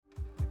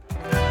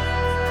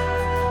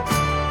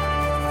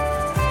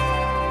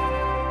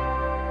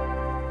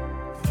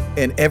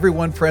And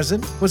everyone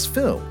present was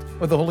filled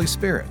with the Holy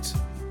Spirit.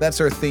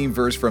 That's our theme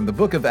verse from the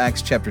book of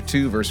Acts chapter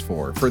 2, verse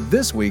 4 for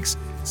this week's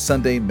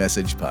Sunday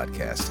Message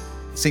podcast.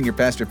 Senior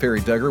Pastor Perry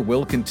Duggar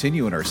will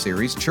continue in our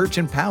series, Church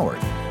Empowered,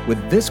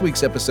 with this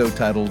week's episode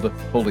titled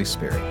Holy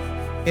Spirit.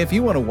 If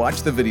you want to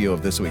watch the video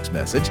of this week's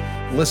message,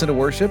 listen to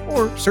worship,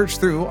 or search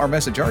through our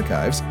message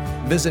archives,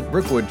 visit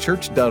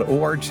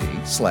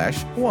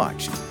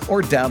brookwoodchurch.org/watch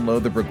or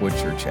download the Brookwood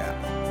Church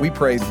app. We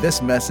pray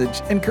this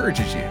message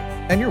encourages you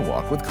and your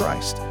walk with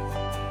Christ.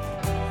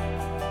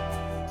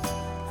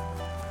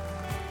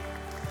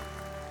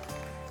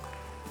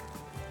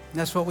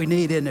 That's what we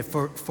need, isn't it?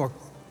 For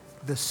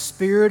the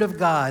Spirit of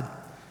God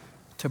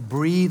to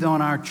breathe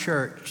on our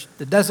church.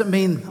 That doesn't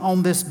mean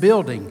on this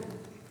building.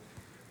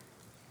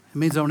 It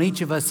means on each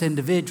of us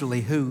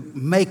individually who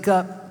make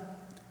up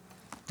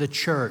the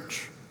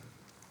church.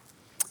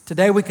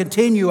 Today we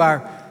continue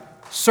our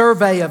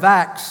survey of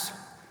Acts,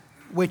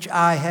 which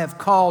I have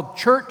called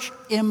Church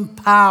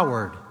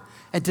Empowered.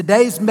 And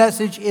today's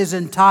message is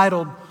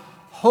entitled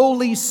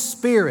Holy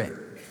Spirit.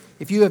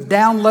 If you have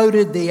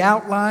downloaded the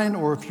outline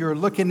or if you're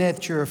looking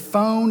at your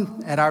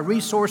phone at our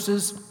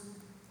resources,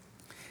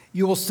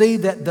 you will see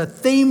that the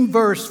theme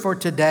verse for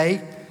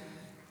today,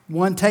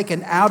 one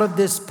taken out of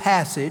this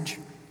passage,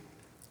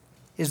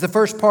 is the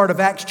first part of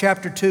Acts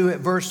chapter 2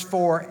 at verse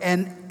 4.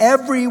 And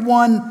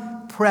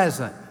everyone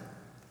present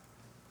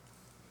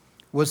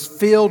was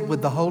filled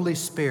with the Holy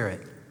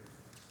Spirit.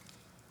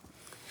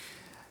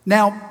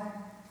 Now,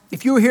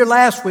 if you were here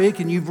last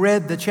week and you've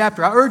read the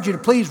chapter, I urge you to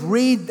please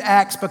read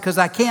Acts because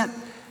I can't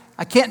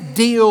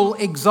deal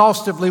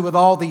exhaustively with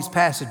all these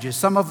passages.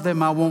 Some of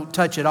them I won't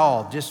touch at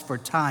all, just for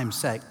time's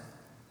sake.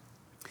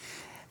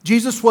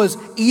 Jesus was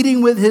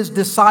eating with his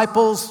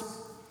disciples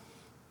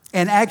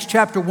in Acts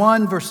chapter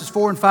 1, verses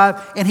 4 and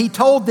 5, and he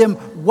told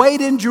them,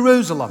 wait in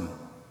Jerusalem.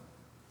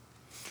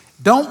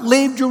 Don't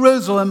leave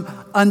Jerusalem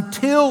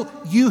until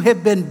you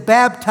have been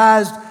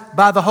baptized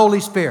by the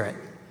Holy Spirit.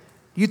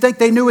 Do you think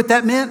they knew what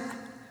that meant?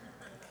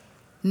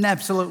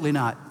 Absolutely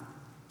not.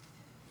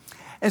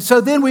 And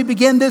so then we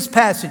begin this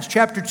passage,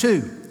 chapter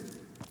 2.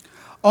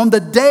 On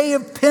the day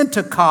of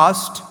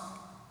Pentecost,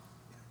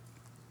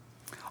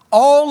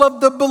 all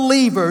of the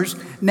believers,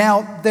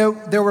 now there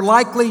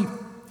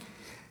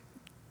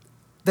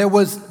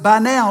was by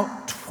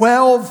now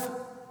 12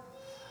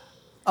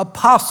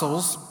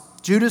 apostles.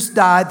 Judas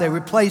died. They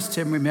replaced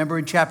him, remember,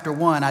 in chapter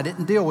 1. I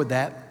didn't deal with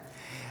that.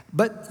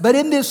 But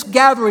in this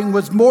gathering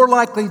was more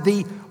likely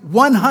the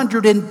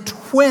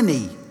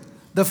 120.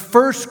 The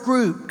first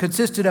group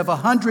consisted of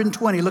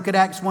 120. Look at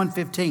Acts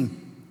 1:15.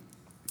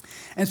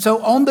 And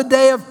so on the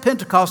day of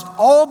Pentecost,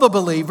 all the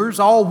believers,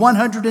 all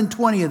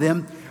 120 of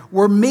them,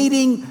 were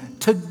meeting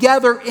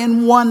together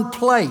in one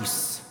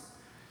place.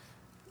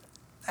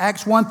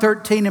 Acts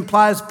 1:13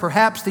 implies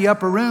perhaps the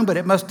upper room, but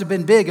it must have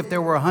been big if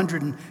there were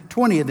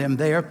 120 of them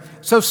there.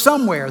 So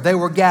somewhere they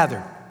were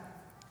gathered.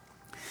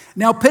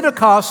 Now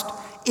Pentecost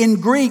in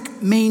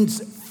Greek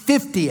means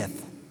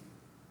 50th.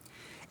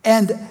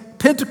 And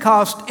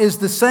Pentecost is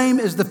the same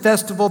as the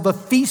festival, the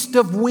Feast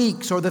of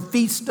Weeks or the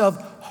Feast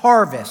of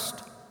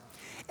Harvest.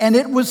 And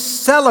it was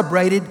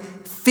celebrated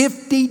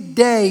 50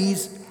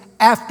 days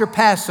after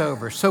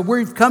Passover. So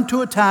we've come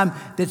to a time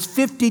that's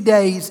 50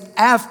 days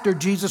after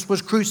Jesus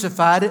was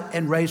crucified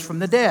and raised from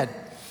the dead.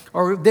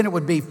 Or then it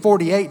would be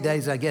 48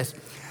 days, I guess.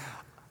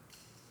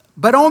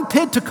 But on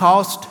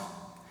Pentecost,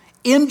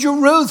 in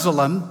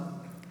Jerusalem,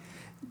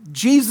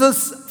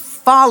 Jesus'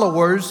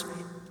 followers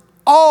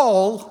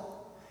all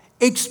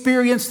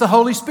experienced the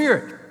Holy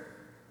Spirit.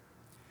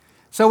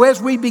 So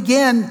as we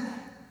begin,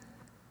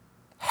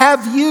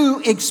 have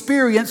you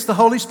experienced the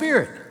Holy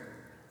Spirit?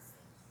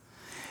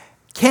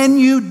 Can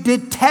you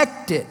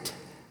detect it?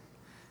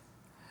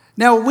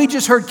 Now, we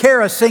just heard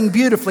Kara sing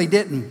beautifully,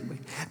 didn't we?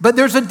 But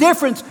there's a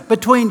difference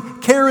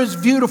between Kara's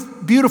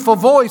beautiful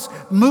voice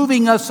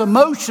moving us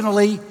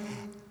emotionally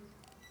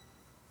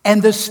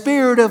and the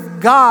Spirit of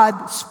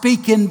God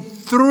speaking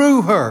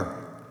through her.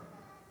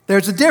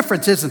 There's a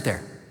difference, isn't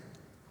there?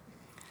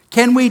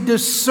 Can we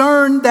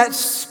discern that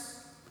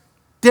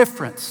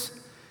difference?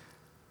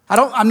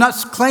 I'm not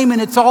claiming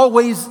it's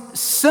always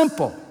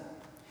simple,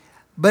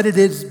 but it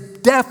is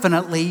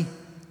definitely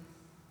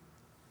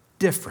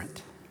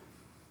different.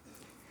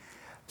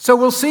 So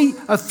we'll see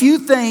a few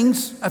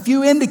things, a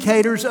few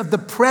indicators of the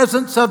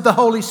presence of the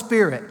Holy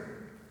Spirit.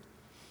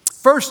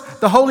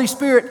 First, the Holy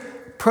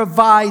Spirit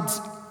provides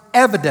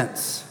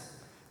evidence.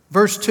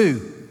 Verse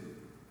 2.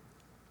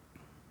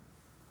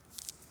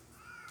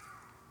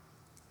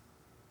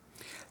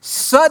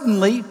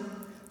 Suddenly,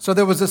 so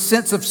there was a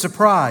sense of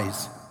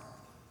surprise.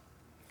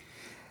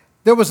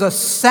 There was a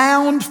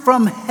sound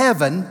from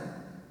heaven.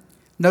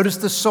 Notice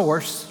the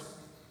source,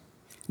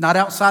 not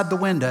outside the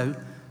window,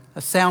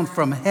 a sound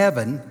from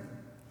heaven,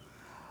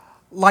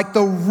 like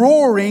the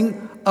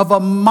roaring of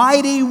a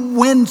mighty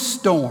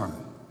windstorm.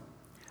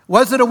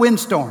 Was it a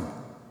windstorm?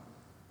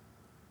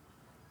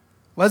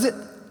 Was it?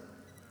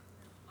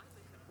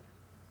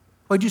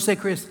 What'd you say,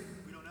 Chris?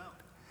 We don't know.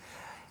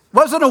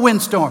 Wasn't a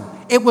windstorm.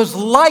 It was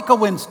like a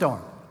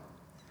windstorm.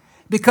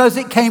 because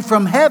it came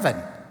from heaven.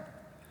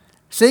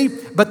 See,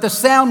 but the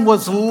sound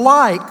was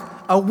like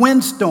a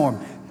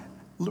windstorm.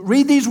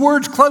 Read these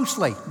words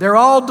closely. They're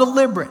all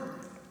deliberate.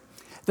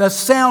 The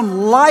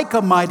sound like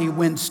a mighty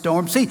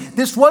windstorm. See,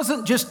 this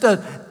wasn't just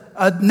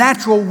a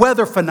natural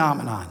weather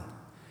phenomenon.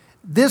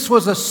 This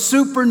was a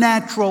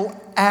supernatural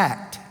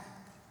act.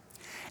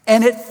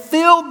 And it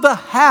filled the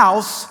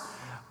house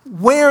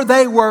where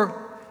they were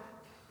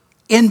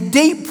in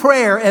deep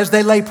prayer as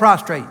they lay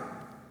prostrate.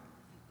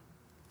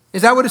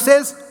 Is that what it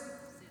says?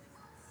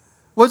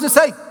 What does it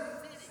say?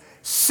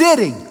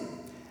 Sitting.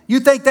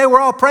 You think they were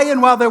all praying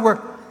while they were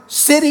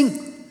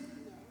sitting?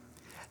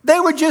 They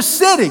were just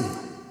sitting.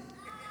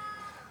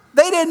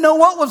 They didn't know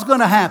what was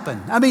going to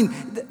happen. I mean,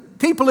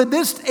 people in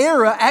this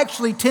era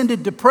actually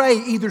tended to pray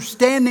either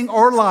standing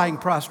or lying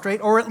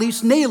prostrate, or at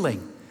least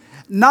kneeling,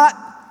 not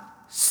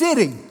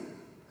sitting.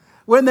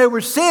 When they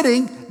were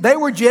sitting, they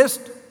were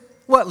just,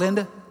 what,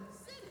 Linda?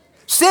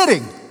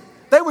 Sitting.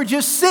 They were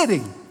just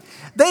sitting.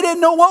 They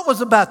didn't know what was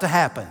about to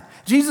happen.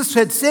 Jesus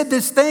had said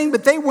this thing,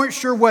 but they weren't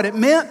sure what it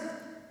meant.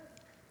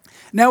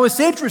 Now, it's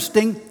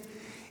interesting.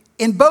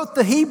 In both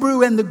the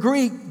Hebrew and the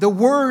Greek, the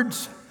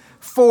words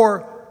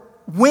for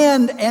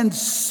wind and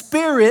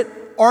spirit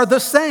are the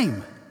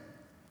same.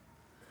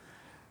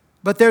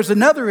 But there's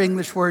another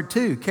English word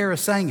too, Kara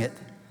sang it,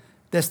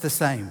 that's the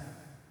same.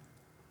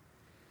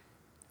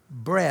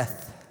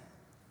 Breath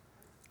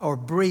or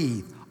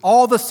breathe,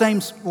 all the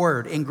same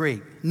word in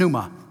Greek,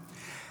 pneuma.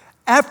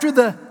 After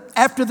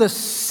the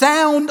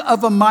sound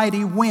of a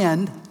mighty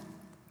wind,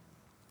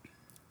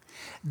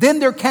 then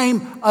there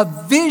came a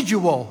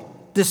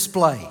visual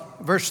display.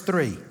 Verse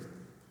 3.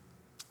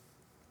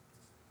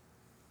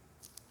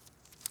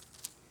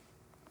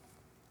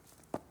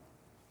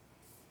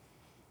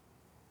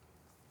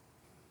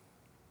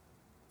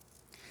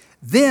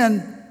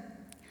 Then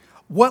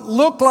what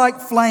looked like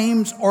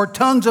flames or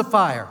tongues of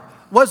fire.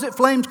 Was it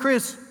flames,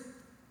 Chris?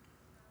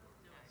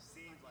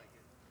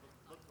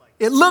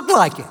 It looked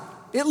like it.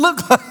 It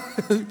looked like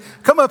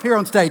come up here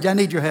on stage. I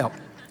need your help.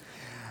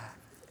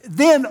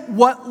 Then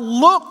what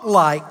looked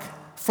like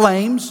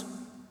flames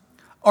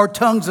or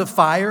tongues of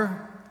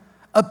fire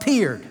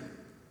appeared.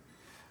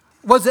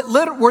 Were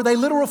they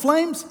literal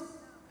flames?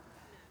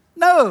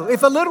 No.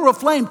 If a literal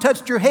flame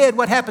touched your head,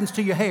 what happens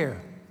to your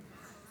hair?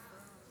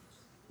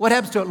 What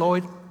happens to it,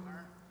 Lloyd?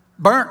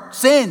 Burnt,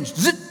 singed,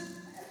 zit,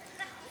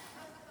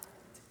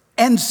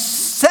 and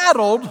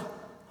settled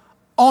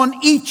on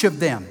each of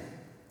them.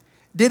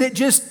 Did it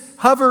just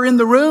hover in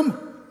the room?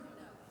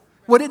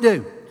 What did it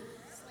do?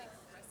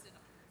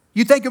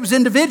 You think it was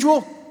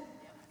individual?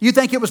 You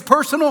think it was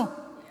personal?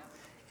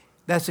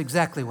 That's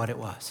exactly what it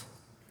was.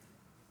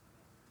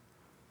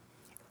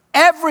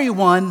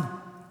 Everyone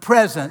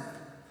present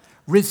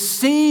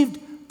received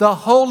the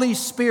Holy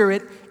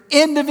Spirit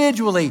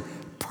individually,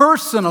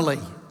 personally.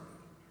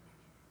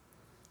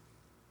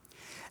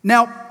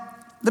 Now,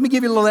 let me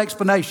give you a little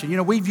explanation. You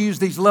know, we've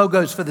used these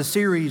logos for the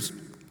series.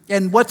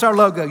 And what's our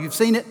logo? You've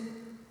seen it?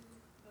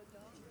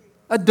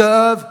 A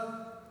dove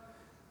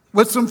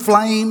with some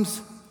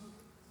flames.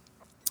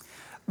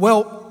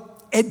 Well,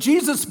 at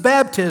Jesus'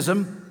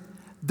 baptism,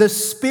 the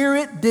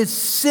Spirit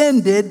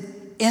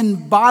descended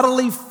in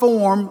bodily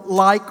form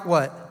like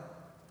what?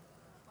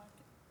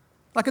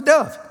 Like a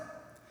dove.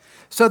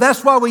 So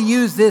that's why we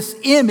use this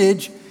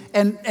image,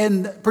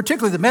 and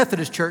particularly the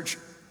Methodist Church,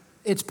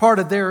 it's part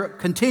of their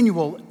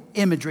continual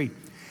imagery.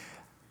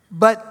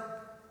 But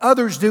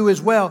others do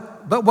as well.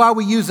 But why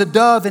we use a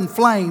dove in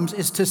flames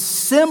is to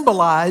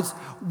symbolize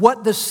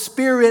what the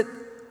Spirit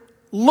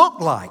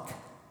looked like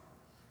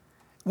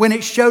when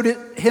it showed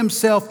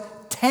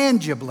himself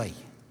tangibly,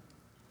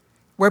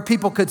 where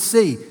people could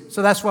see.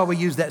 So that's why we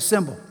use that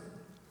symbol.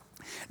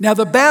 Now,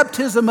 the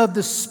baptism of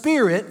the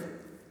Spirit,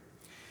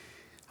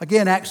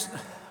 again, Acts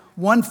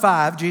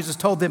 1:5, Jesus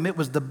told them it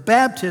was the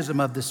baptism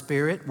of the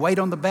Spirit. Wait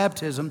on the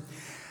baptism.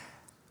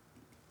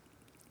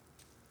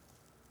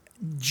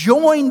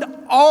 Joined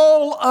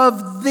all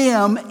of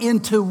them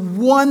into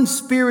one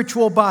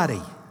spiritual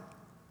body.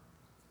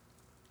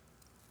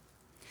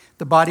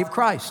 The body of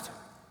Christ.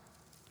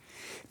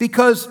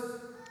 Because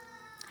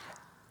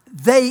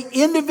they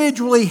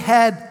individually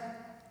had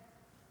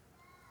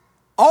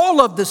all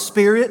of the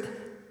Spirit,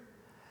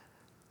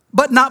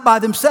 but not by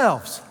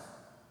themselves.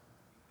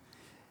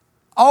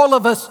 All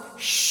of us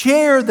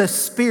share the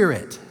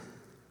Spirit.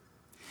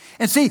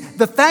 And see,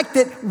 the fact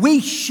that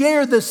we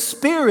share the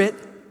Spirit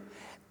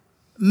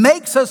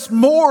makes us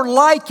more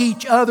like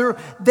each other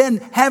than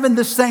having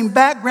the same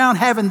background,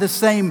 having the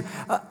same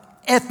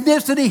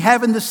ethnicity,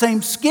 having the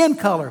same skin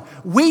color.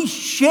 We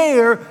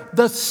share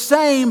the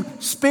same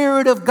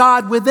Spirit of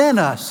God within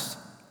us,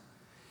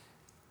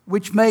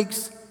 which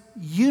makes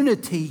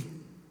unity,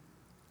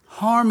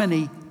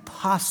 harmony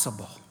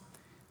possible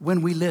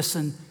when we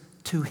listen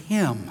to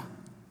Him.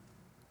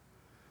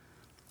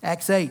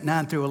 Acts 8,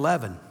 9 through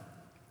 11.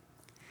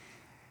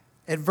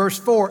 At verse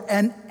 4,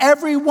 and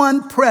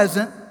everyone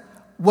present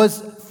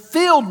was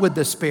filled with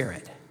the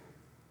Spirit.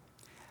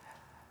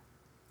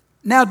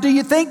 Now, do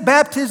you think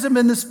baptism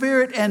in the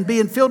Spirit and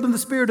being filled in the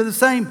Spirit are the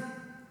same?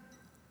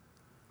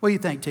 What do you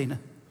think, Tina?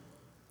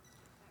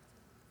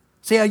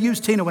 See, I use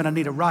Tina when I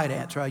need a right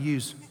answer.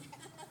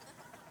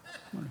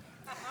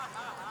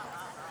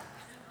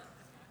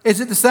 Is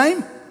it the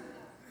same?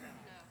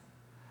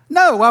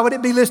 No. Why would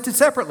it be listed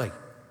separately?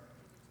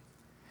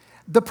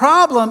 The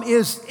problem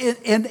is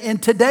in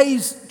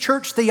today's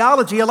church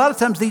theology, a lot of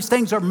times these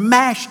things are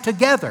mashed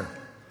together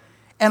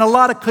and a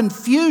lot of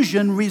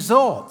confusion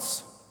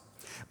results.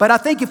 But I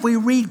think if we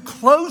read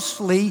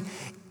closely,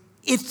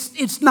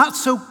 it's not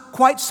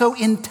quite so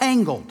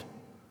entangled.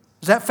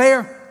 Is that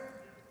fair?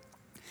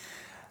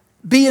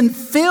 Being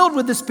filled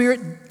with the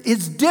Spirit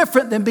is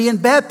different than being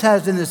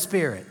baptized in the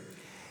Spirit.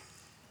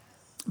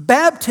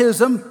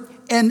 Baptism,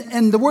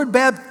 and the word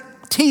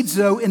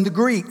baptizo in the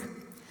Greek,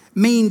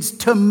 means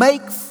to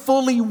make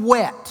fully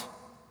wet.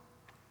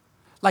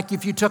 Like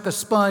if you took a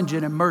sponge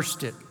and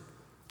immersed it,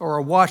 or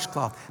a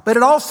washcloth. But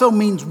it also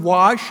means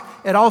wash.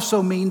 It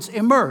also means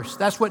immerse.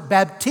 That's what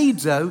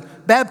baptizo,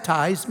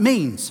 baptize,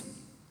 means.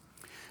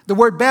 The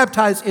word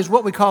baptize is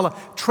what we call a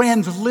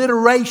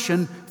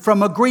transliteration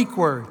from a Greek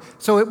word.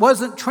 So it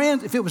wasn't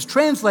if it was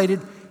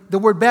translated, the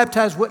word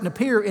baptize wouldn't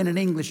appear in an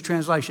English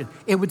translation.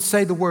 It would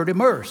say the word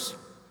immerse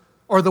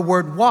or the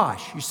word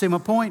wash. You see my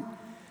point?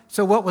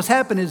 So what was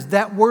happening is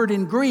that word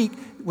in Greek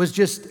was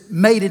just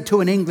made into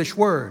an English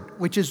word,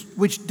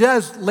 which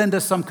does lend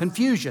us some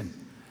confusion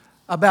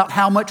about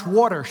how much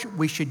water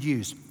we should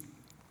use.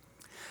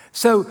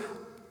 So,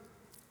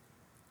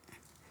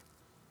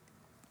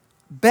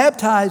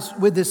 baptized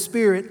with the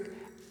Spirit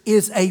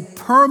is a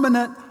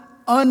permanent,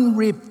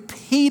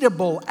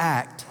 unrepeatable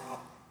act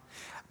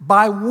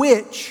by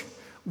which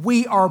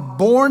we are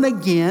born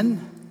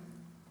again,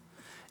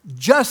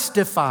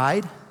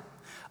 justified,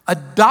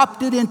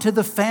 adopted into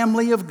the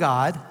family of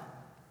God,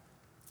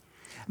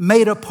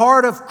 made a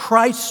part of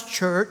Christ's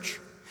church,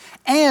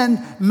 and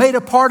made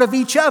a part of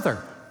each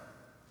other.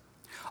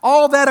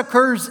 All that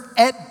occurs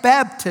at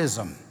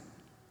baptism.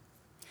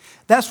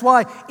 That's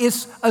why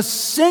it's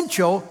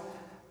essential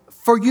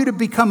for you to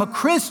become a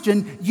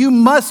Christian, you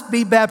must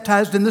be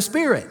baptized in the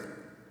Spirit.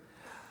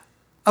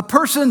 A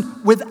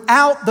person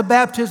without the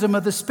baptism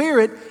of the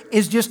Spirit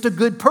is just a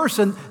good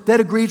person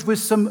that agrees with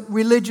some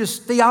religious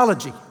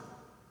theology.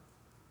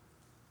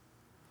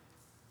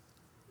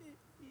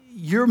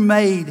 You're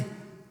made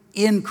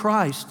in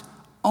Christ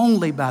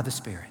only by the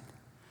Spirit,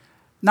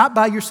 not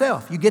by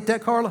yourself. You get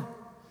that, Carla?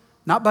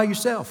 Not by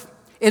yourself.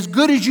 As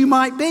good as you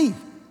might be.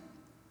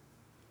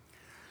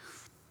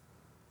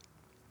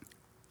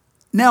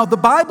 Now, the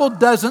Bible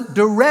doesn't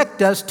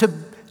direct us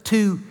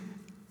to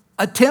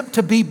attempt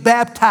to be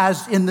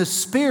baptized in the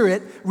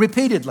Spirit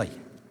repeatedly.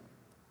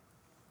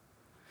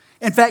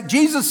 In fact,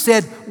 Jesus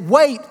said,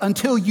 wait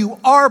until you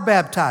are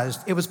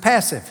baptized. It was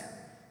passive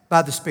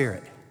by the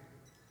Spirit.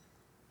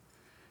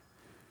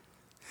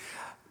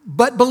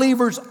 But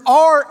believers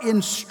are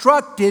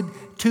instructed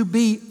to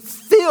be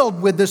filled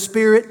with the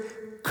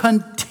Spirit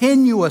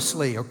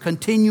continuously or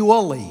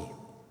continually.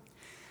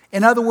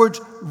 In other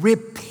words,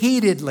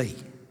 repeatedly.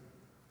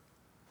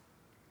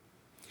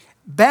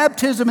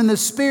 Baptism in the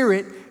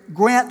Spirit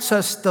grants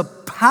us the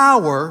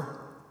power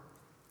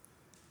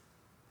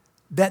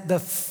that the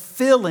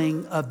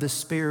filling of the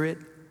Spirit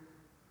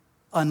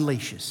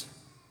unleashes.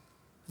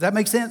 Does that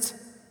make sense?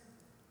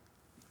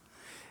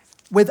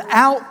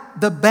 Without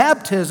the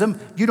baptism,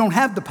 you don't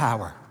have the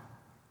power.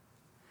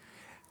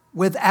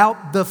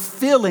 Without the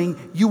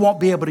filling, you won't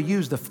be able to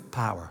use the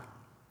power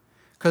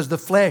because the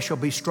flesh will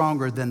be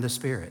stronger than the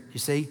Spirit, you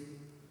see?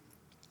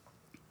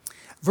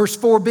 Verse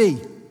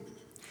 4b,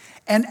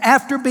 and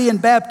after being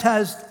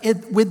baptized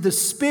with the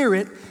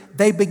Spirit,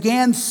 they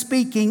began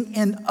speaking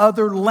in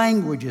other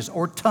languages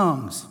or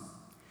tongues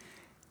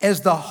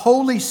as the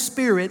Holy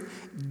Spirit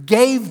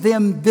gave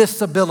them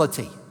this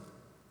ability.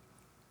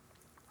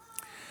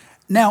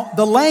 Now,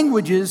 the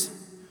languages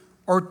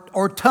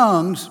or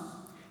tongues,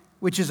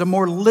 which is a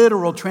more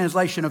literal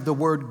translation of the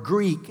word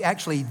Greek,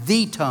 actually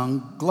the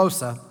tongue,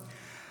 glossa,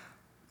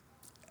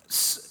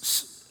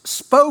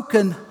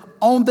 spoken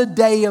on the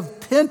day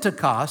of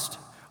Pentecost.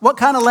 What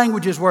kind of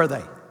languages were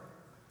they?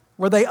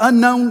 Were they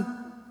unknown,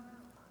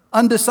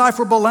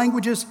 undecipherable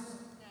languages?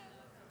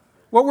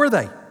 What were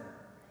they?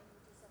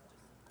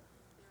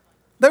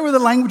 They were the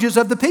languages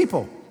of the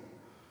people.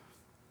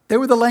 They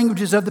were the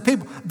languages of the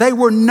people. They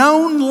were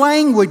known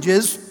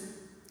languages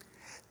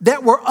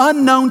that were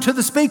unknown to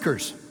the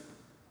speakers.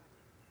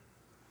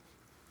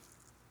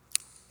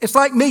 It's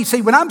like me.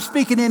 See, when I'm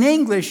speaking in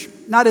English,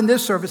 not in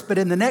this service, but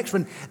in the next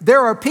one,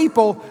 there are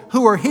people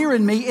who are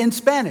hearing me in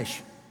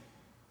Spanish.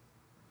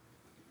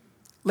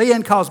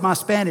 Leanne calls my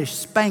Spanish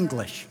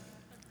Spanglish.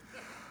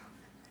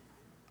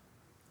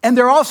 And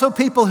there are also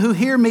people who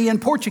hear me in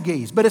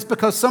Portuguese, but it's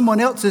because someone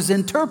else is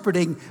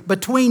interpreting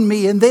between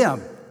me and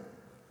them.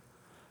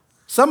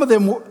 Some of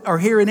them are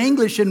hearing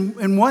English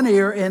in one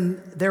ear and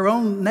their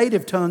own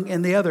native tongue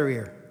in the other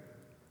ear.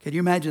 Can you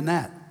imagine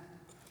that?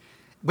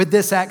 With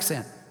this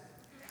accent.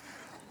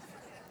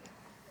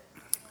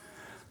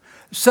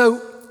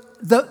 So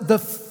the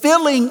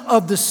filling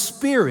of the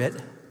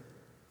Spirit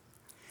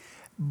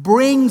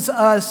brings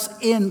us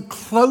in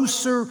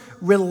closer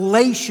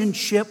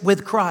relationship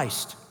with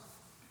Christ.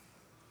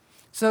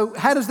 So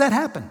how does that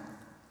happen?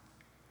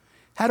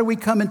 How do we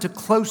come into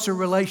closer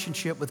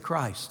relationship with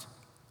Christ?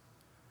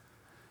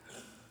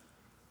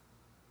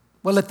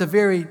 Well, at the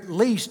very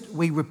least,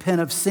 we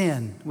repent of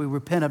sin. We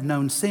repent of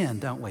known sin,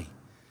 don't we?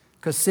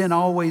 Because sin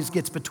always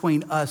gets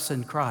between us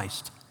and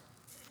Christ.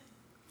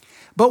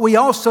 But we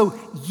also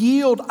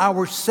yield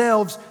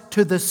ourselves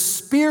to the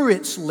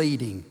Spirit's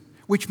leading,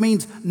 which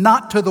means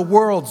not to the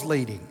world's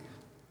leading,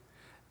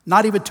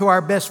 not even to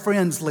our best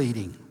friend's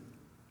leading.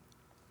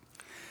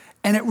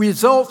 And it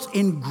results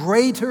in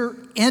greater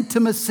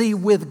intimacy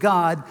with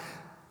God,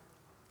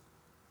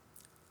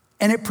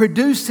 and it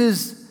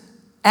produces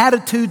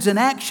attitudes and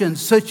actions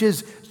such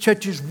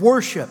as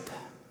worship.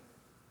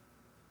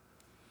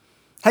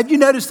 Have you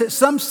noticed that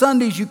some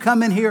Sundays you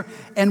come in here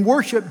and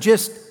worship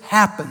just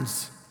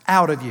happens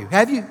out of you?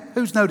 Have you?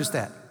 Who's noticed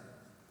that?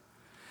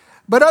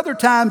 But other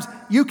times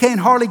you can't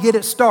hardly get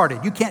it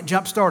started. You can't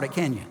jump start it,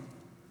 can you?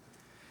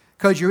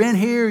 Because you're in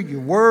here, you're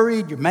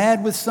worried, you're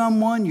mad with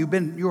someone, you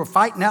were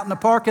fighting out in the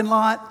parking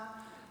lot.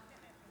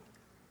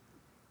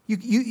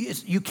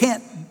 You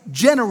can't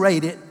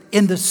generate it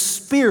in the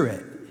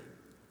Spirit.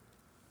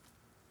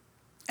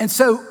 And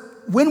so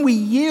when we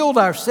yield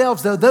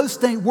ourselves, though, those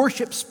things,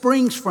 worship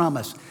springs from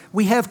us.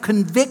 We have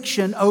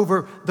conviction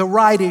over the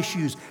right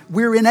issues.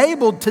 We're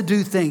enabled to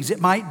do things. It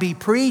might be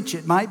preach,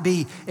 it might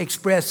be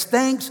express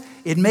thanks,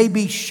 it may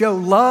be show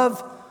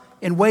love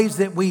in ways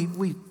that we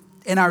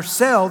in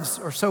ourselves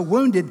are so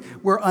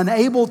wounded we're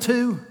unable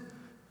to.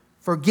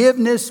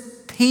 Forgiveness,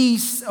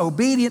 peace,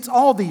 obedience,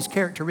 all these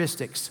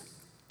characteristics.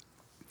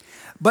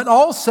 But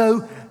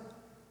also,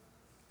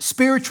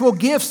 spiritual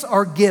gifts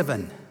are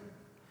given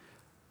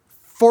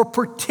for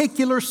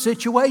particular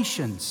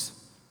situations.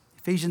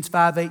 Ephesians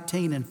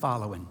 5:18 and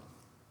following.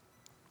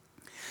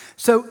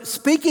 So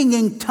speaking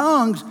in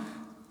tongues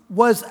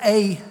was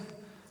a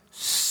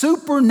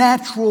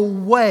supernatural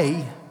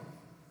way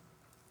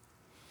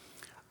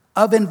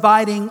of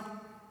inviting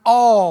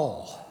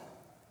all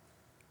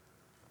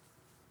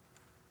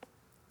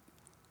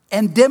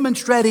and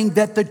demonstrating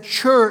that the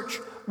church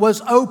was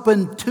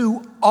open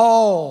to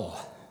all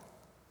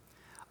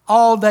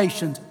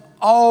nations,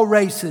 all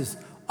races,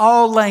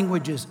 all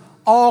languages,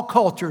 all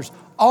cultures,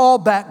 all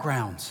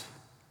backgrounds.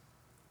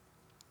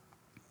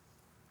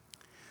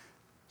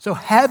 So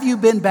have you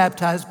been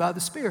baptized by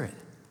the Spirit?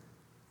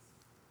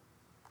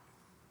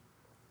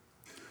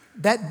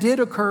 That did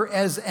occur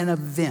as an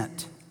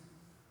event.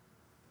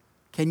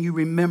 Can you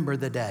remember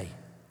the day?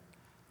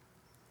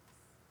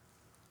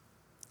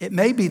 It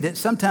may be that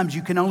sometimes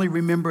you can only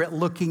remember it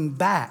looking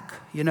back.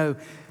 You know,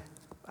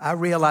 I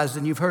realized,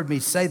 and you've heard me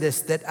say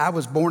this, that I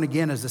was born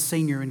again as a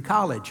senior in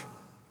college.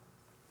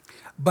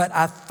 But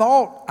I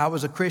thought I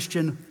was a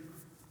Christian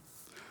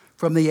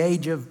from the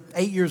age of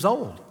 8 years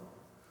old.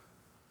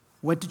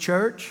 Went to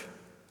church,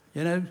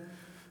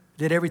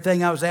 did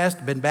everything I was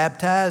asked, been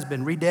baptized,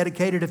 been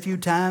rededicated a few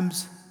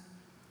times.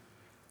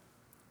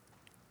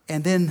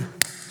 And then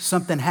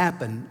something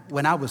happened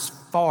when I was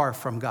far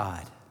from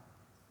God.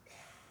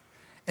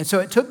 And so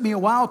it took me a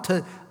while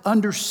to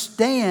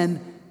understand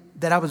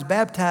that I was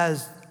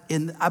baptized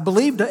I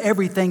believed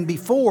everything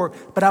before,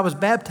 but I was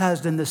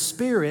baptized in the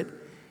Spirit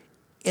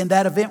in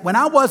that event when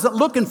I wasn't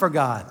looking for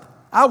God.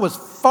 I was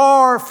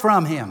far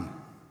from Him.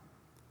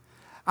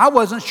 I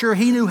wasn't sure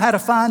He knew how to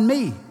find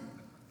me.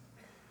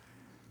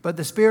 But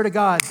the Spirit of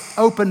God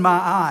opened my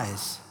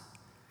eyes.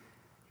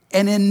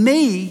 And in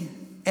me,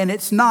 and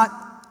it's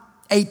not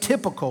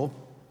atypical,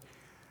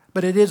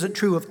 but it isn't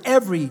true of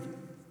every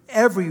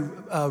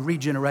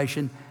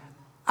regeneration,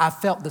 I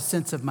felt the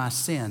sense of my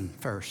sin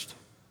first.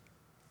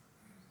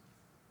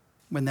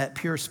 When that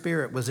pure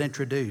spirit was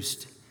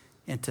introduced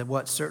into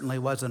what certainly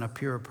wasn't a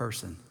pure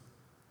person.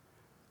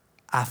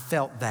 I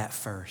felt that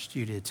first.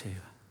 You did too.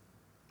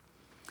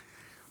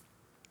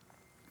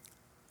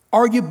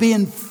 Are you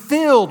being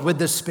filled with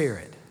the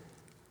Spirit?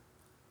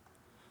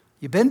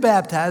 You've been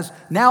baptized.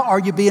 Now are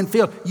you being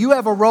filled? You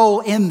have a role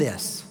in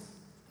this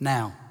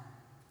now.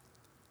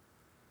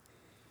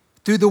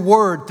 Through the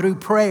Word, through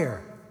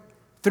prayer,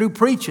 through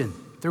preaching,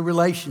 through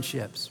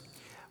relationships.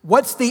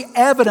 What's the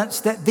evidence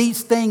that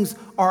these things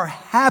are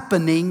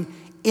happening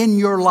in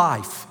your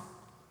life?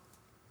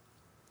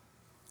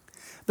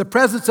 The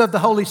presence of the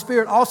Holy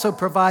Spirit also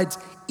provides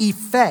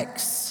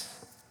effects.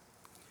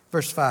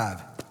 Verse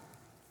 5.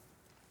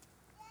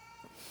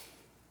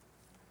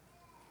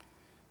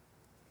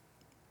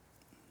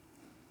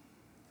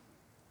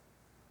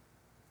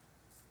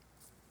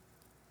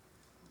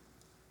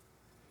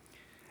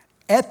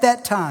 At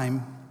that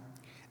time,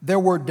 there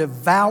were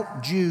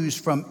devout Jews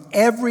from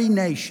every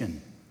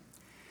nation.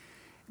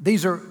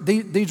 These are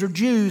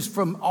Jews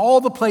from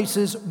all the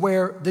places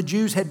where the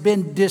Jews had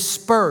been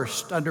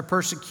dispersed under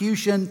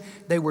persecution.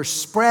 They were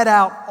spread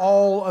out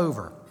all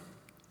over.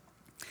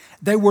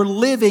 They were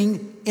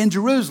living in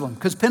Jerusalem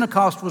because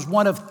Pentecost was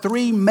one of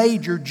 3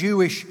 major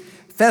Jewish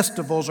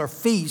festivals or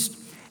feasts.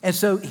 And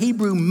so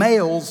Hebrew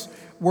males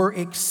were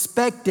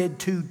expected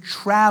to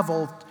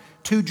travel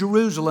to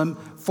Jerusalem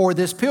for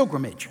this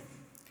pilgrimage.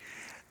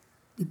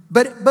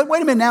 But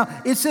wait a minute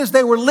now, it says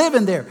they were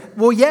living there.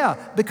 Well, yeah,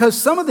 because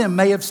some of them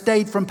may have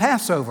stayed from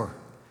Passover,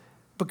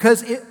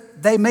 because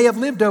they may have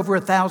lived over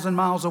 1,000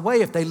 miles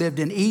away. If they lived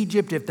in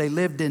Egypt, if they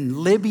lived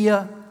in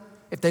Libya,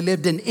 if they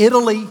lived in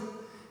Italy,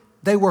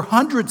 they were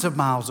hundreds of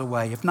miles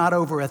away, if not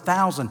over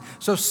 1,000.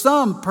 So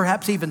some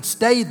perhaps even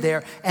stayed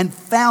there and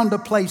found a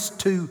place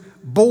to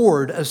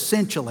board,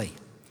 essentially.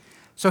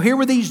 So here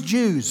were these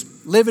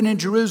Jews living in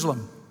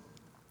Jerusalem.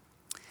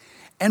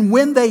 And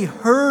when they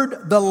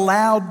heard the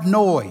loud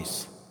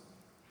noise,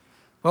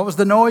 what was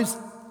the noise?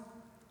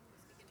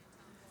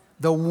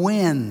 The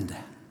wind.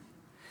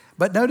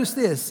 But notice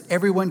this,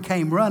 everyone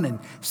came running.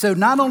 So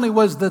not only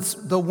was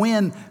the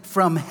wind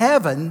from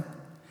heaven,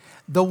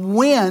 the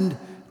wind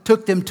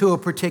took them to a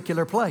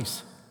particular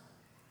place.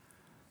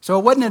 So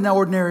it wasn't an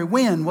ordinary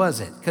wind, was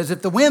it? Because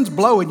if the wind's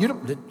blowing,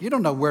 you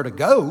don't know where to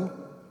go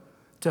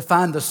to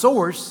find the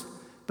source,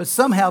 but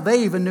somehow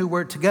they even knew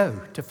where to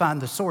go to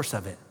find the source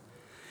of it.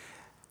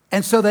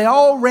 And so they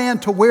all ran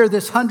to where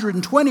this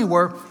 120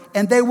 were,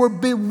 and they were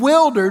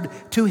bewildered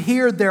to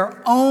hear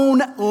their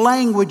own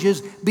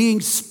languages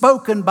being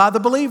spoken by the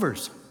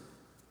believers.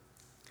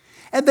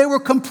 And they were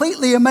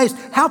completely amazed.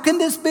 How can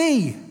this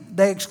be?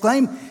 They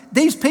exclaimed.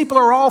 These people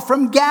are all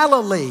from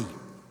Galilee.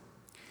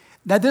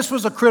 Now, this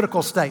was a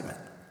critical statement,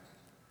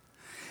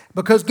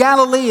 because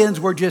Galileans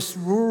were just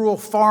rural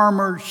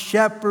farmers,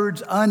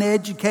 shepherds,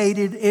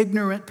 uneducated,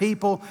 ignorant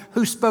people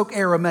who spoke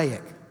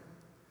Aramaic.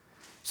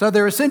 So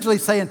they're essentially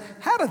saying,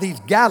 how do these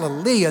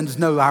Galileans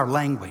know our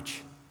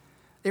language?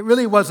 It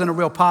really wasn't a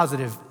real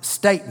positive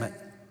statement.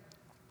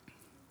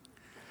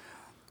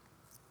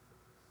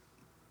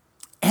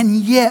 And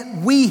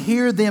yet we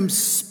hear them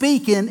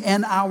speaking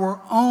in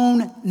our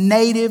own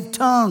native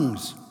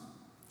tongues.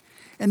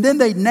 And then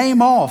they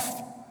name off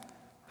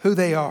who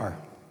they are.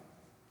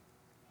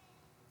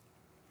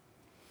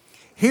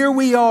 Here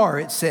we are,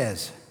 it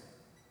says.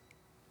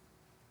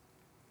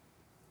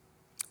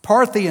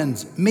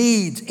 Parthians,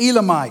 Medes,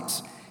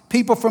 Elamites,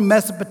 people from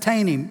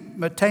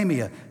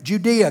Mesopotamia,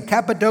 Judea,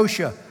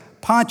 Cappadocia,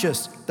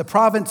 Pontus, the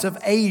province of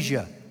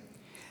Asia,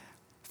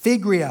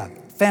 Phrygia,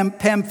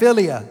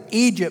 Pamphylia,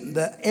 Egypt,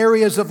 the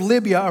areas of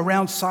Libya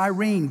around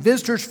Cyrene,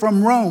 visitors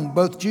from Rome,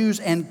 both Jews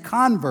and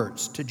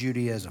converts to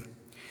Judaism,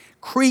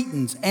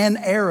 Cretans and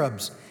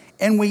Arabs,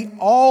 and we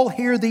all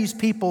hear these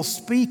people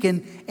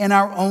speaking in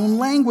our own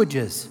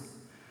languages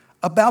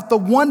about the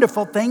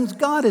wonderful things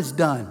God has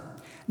done.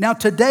 Now,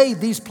 today,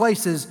 these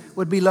places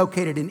would be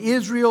located in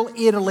Israel,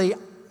 Italy,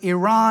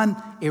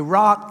 Iran,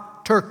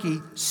 Iraq,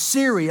 Turkey,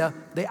 Syria,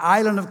 the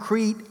island of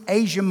Crete,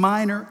 Asia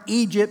Minor,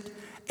 Egypt,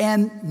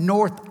 and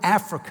North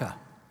Africa.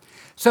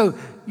 So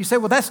you say,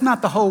 well, that's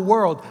not the whole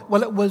world.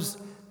 Well, it was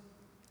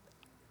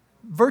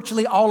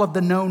virtually all of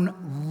the known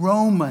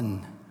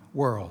Roman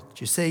world,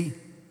 you see.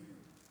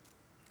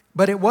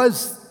 But it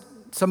was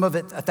some of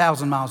it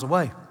 1,000 miles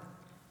away.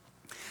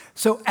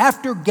 So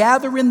after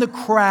gathering the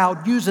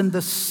crowd using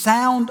the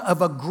sound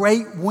of a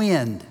great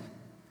wind,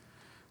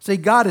 see,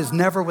 God is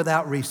never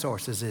without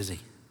resources, is He?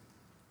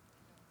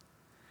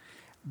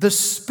 The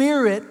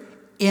Spirit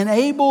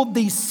enabled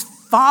these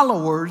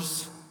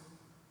followers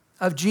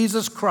of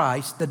Jesus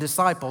Christ, the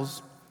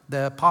disciples,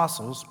 the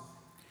apostles,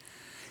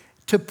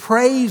 to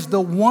praise the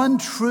one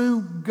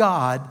true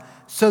God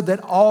so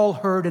that all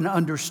heard and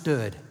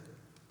understood.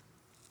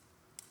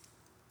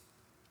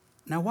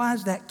 Now, why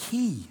is that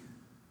key?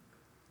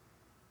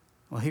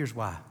 Well, here's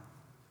why.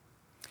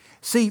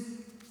 See,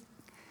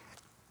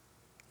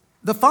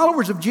 the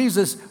followers of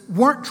Jesus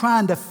weren't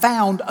trying to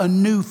found a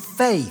new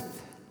faith.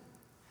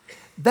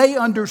 They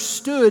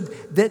understood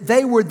that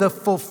they were the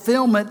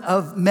fulfillment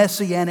of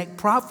messianic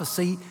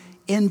prophecy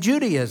in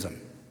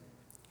Judaism.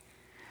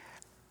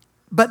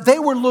 But they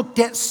were looked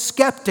at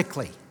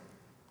skeptically.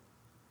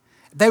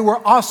 They were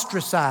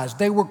ostracized.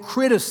 They were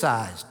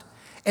criticized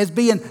as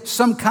being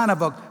some kind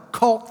of a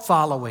cult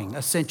following,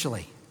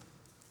 essentially.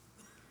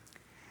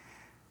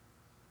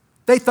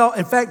 They thought,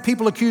 in fact,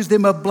 people accused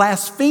them of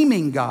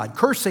blaspheming God,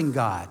 cursing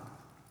God.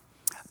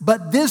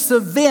 But this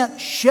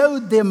event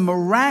showed them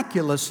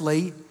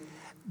miraculously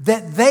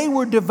that they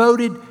were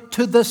devoted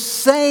to the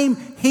same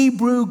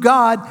Hebrew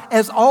God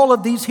as all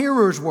of these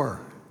hearers were.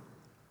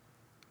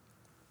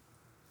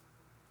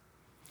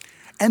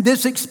 And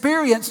this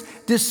experience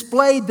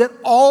displayed that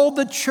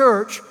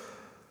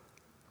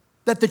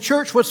the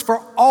church was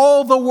for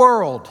all the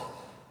world,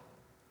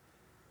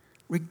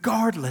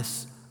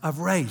 regardless of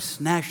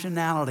race,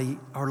 nationality,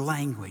 or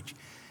language.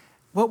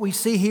 What we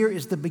see here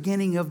is the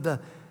beginning of the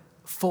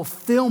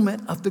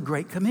fulfillment of the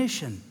Great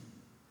Commission.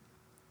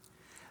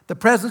 The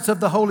presence of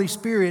the Holy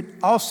Spirit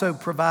also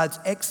provides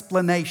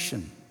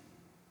explanation.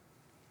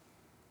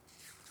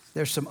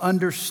 There's some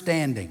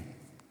understanding.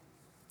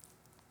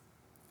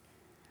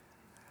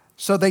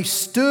 So they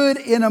stood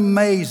in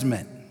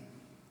amazement,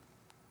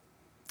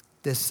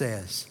 this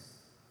says,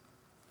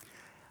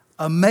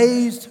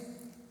 amazed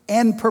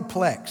and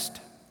perplexed.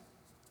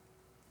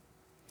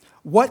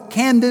 "What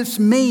can this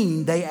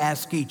mean?" they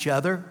ask each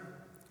other.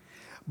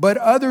 But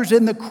others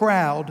in the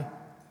crowd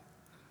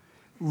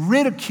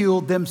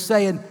ridiculed them,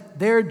 saying,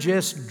 "They're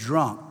just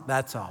drunk,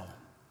 that's all."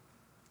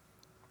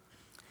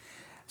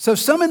 So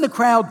some in the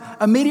crowd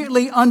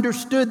immediately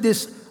understood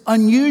this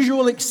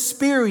unusual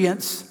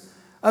experience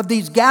of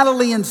these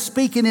Galileans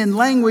speaking in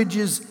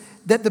languages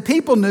that the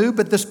people knew,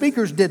 but the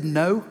speakers didn't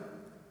know,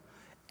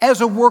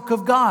 as a work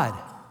of God.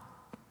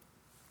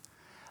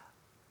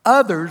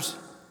 Others,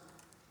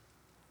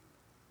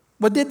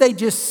 well, did they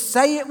just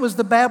say it was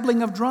the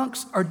babbling of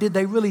drunks, or did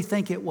they really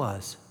think it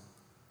was?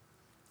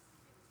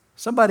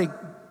 Somebody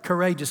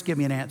courageous, give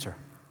me an answer.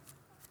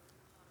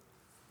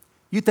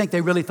 You think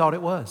they really thought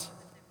it was?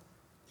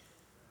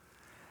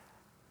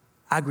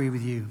 I agree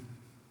with you.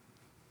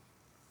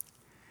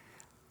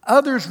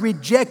 Others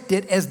reject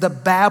it as the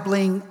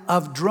babbling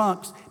of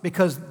drunks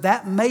because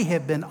that may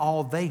have been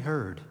all they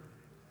heard.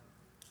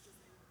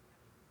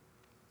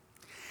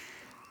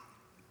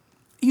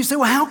 You say,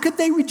 well, how could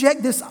they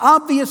reject this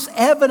obvious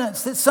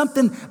evidence that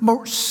something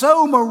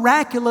so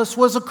miraculous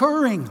was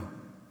occurring?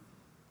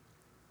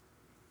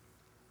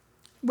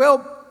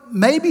 Well,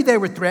 maybe they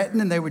were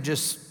threatened and they were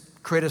just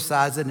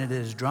criticizing it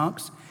as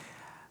drunks.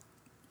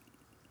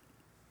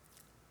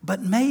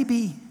 But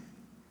maybe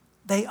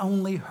they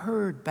only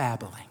heard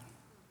babbling.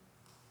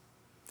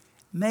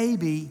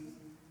 Maybe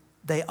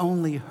they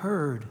only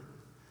heard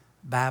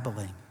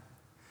babbling.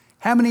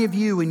 How many of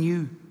you, when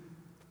you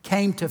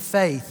came to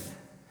faith,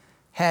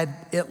 had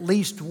at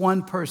least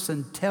one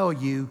person tell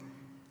you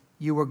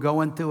you were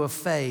going through a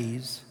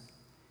phase,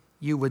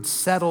 you would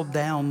settle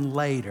down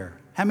later?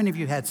 How many of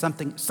you had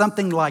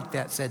something like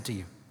that said to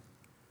you?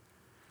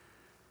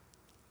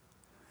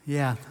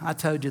 Yeah, I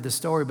told you the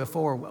story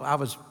before. I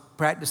was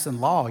practicing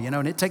law,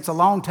 and it takes a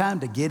long time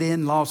to get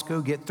in law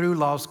school, get through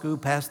law school,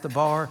 pass the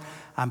bar.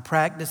 I'm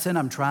practicing,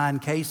 I'm trying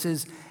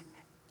cases,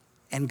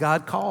 and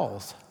God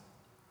calls.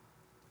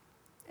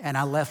 And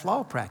I left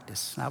law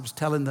practice. I was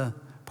telling the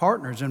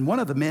partners, and one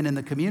of the men in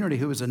the community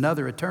who was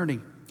another attorney,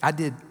 I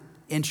did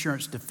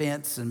insurance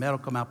defense and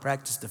medical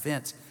malpractice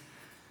defense.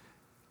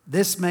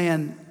 This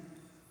man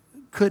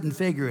couldn't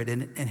figure it,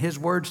 and his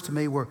words to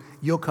me were,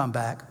 "You'll come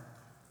back.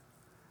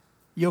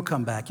 You'll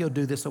come back. You'll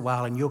do this a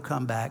while, and you'll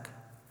come back."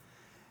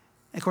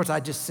 And of course, I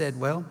just said,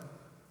 well,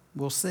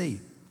 we'll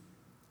see.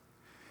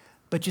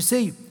 But you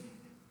see,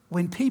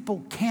 when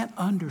people can't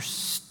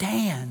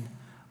understand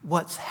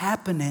what's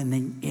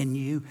happening in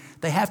you,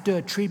 they have to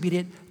attribute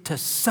it to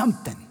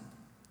something.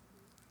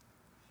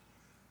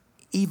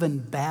 Even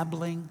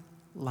babbling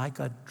like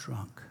a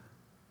drunk.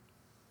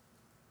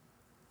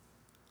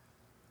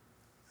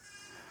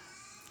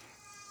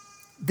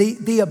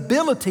 The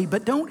ability,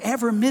 but don't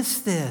ever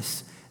miss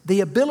this,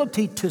 the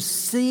ability to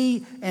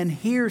see and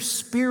hear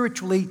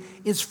spiritually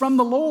is from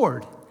the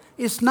Lord.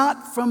 It's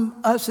not from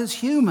us as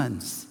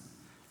humans.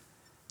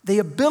 The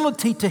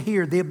ability to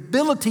hear, the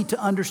ability to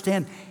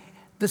understand,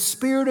 the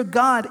Spirit of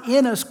God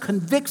in us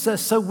convicts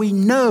us so we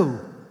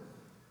know.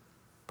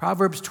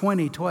 Proverbs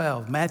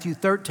 20:12, Matthew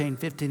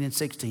 13:15 and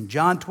 16,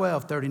 John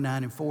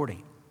 12:39 and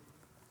 40.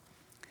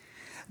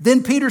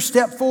 Then Peter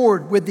stepped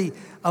forward with the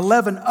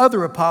 11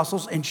 other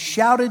apostles and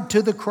shouted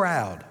to the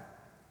crowd,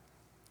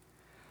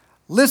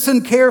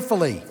 "Listen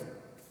carefully,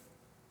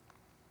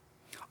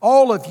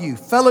 all of you,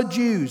 fellow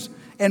Jews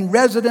and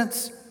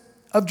residents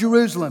of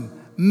Jerusalem.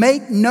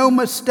 Make no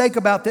mistake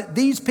about that.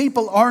 These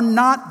people are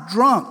not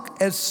drunk,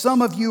 as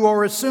some of you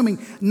are assuming.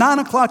 9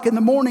 o'clock in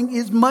the morning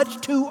is much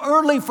too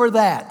early for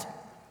that."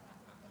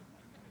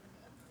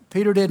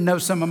 Peter didn't know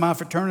some of my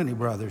fraternity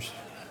brothers.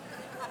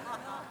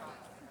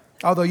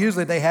 Although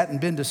usually they hadn't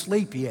been to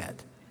sleep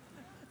yet.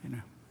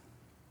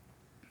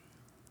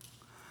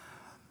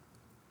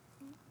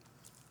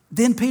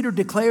 Then Peter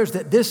declares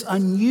that this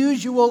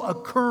unusual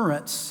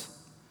occurrence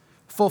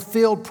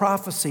fulfilled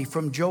prophecy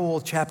from Joel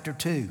chapter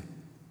 2.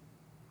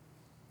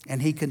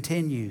 And he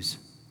continues.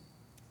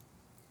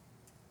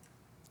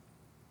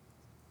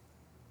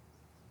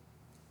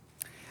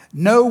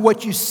 "Know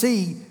what you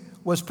see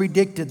was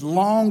predicted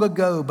long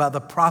ago by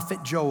the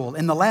prophet Joel.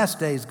 In the last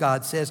days,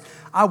 God says,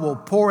 I will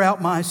pour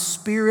out my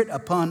Spirit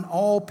upon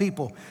all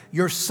people.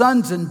 Your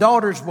sons and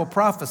daughters will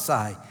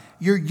prophesy.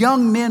 Your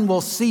young men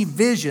will see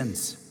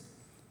visions.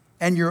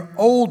 And your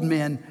old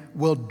men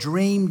will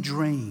dream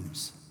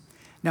dreams."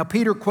 Now,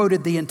 Peter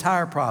quoted the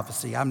entire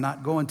prophecy. I'm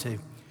not going to,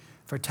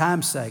 for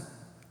time's sake.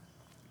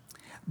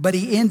 But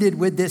he ended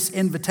with this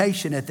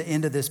invitation at the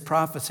end of this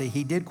prophecy.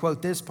 He did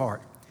quote this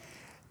part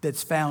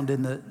that's found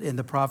in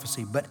the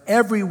prophecy. "But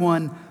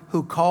everyone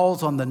who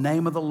calls on the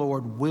name of the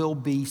Lord will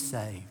be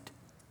saved."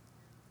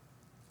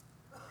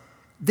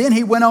 Then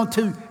he went on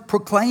to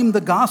proclaim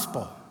the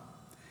gospel.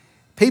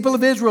 "People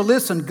of Israel,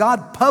 listen,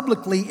 God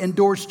publicly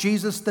endorsed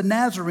Jesus the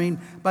Nazarene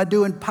by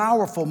doing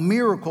powerful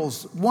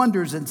miracles,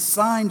 wonders, and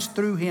signs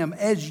through him,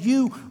 as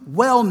you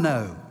well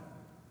know.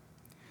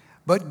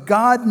 But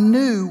God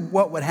knew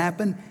what would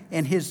happen,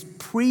 and his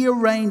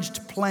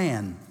prearranged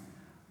plan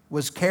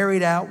was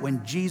carried out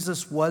when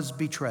Jesus was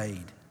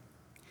betrayed.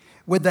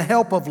 With the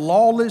help of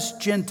lawless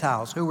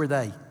Gentiles," who were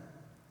they?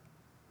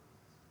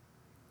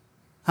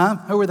 Huh?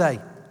 Who were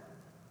they?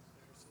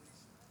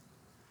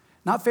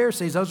 Not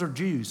Pharisees, those are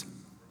Jews.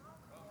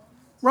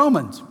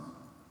 Romans.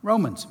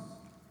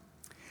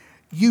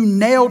 You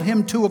nailed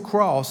him to a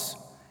cross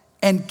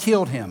and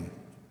killed him.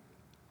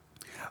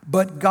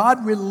 But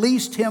God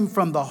released him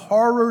from the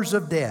horrors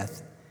of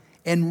death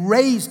and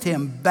raised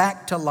him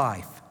back to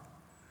life.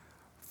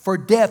 For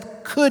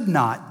death could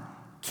not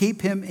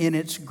keep him in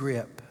its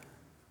grip.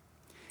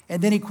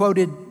 And then he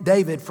quoted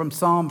David from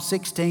Psalm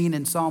 16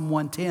 and Psalm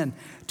 110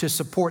 to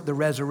support the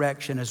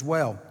resurrection as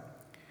well.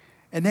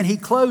 And then he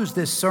closed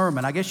this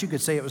sermon. I guess you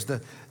could say it was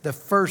the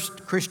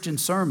first Christian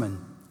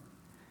sermon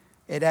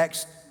at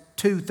Acts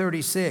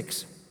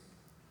 2:36.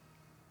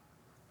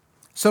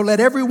 So let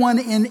everyone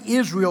in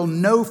Israel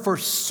know for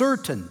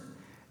certain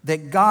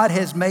that God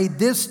has made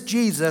this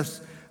Jesus,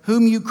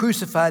 whom you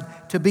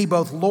crucified, to be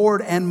both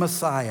Lord and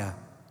Messiah.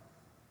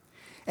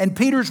 And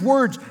Peter's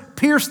words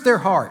pierced their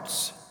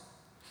hearts.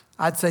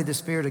 I'd say the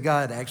Spirit of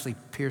God actually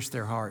pierced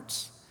their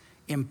hearts,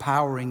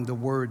 empowering the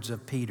words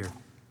of Peter.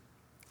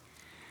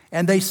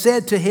 And they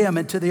said to him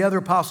and to the other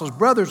apostles,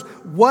 brothers,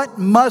 what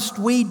must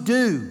we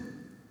do?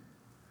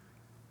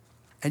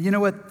 And you know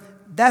what?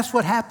 That's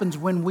what happens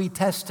when we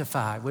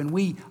testify, when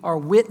we are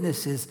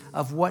witnesses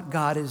of what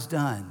God has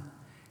done.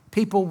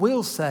 People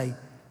will say,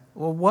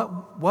 well,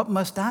 what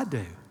must I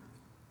do?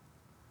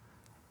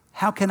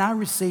 How can I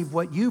receive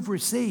what you've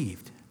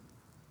received?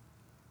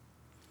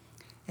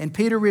 And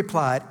Peter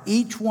replied,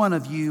 each one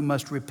of you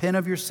must repent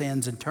of your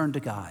sins and turn to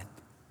God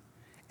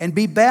and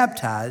be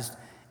baptized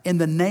in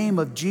the name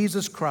of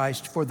Jesus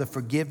Christ for the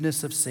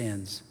forgiveness of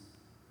sins.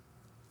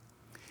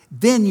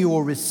 Then you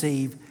will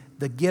receive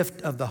the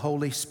gift of the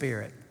Holy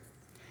Spirit.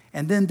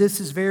 And then this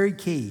is very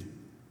key.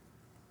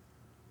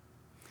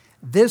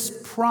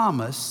 This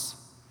promise,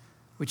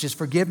 which is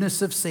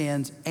forgiveness of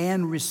sins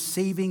and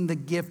receiving the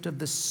gift of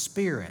the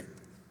Spirit,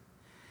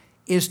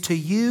 is to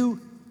you,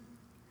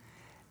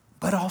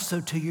 but also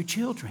to your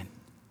children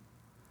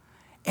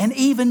and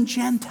even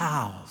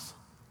Gentiles,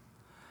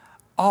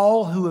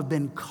 all who have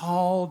been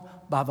called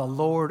by the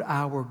Lord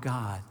our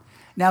God.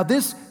 Now,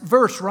 this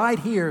verse right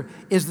here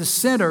is the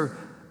center,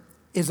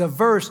 is a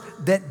verse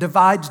that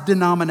divides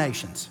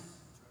denominations.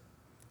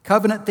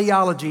 Covenant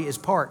theology is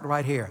parked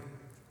right here.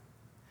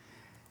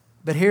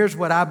 But here's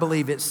what I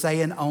believe it's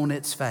saying on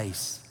its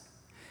face.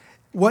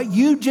 What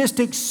you just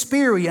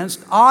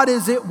experienced, odd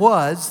as it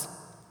was,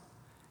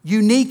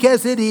 unique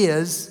as it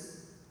is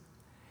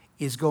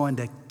going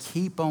to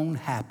keep on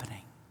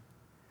happening.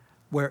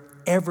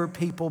 Wherever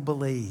people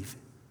believe,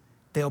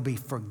 they'll be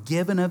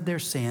forgiven of their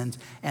sins,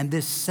 and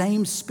this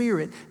same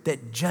Spirit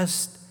that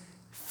just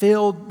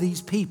filled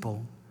these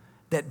people,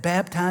 that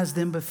baptized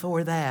them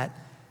before that,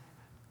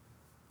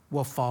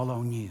 will fall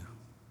on you.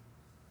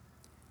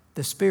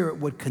 The Spirit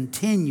would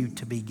continue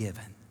to be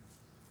given.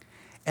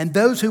 And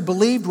those who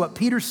believed what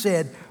Peter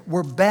said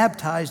were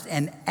baptized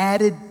and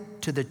added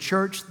to the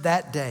church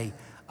that day,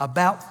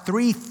 about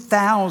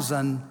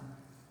 3,000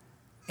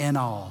 in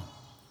all.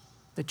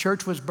 The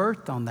church was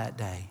birthed on that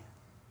day.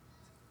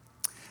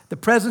 The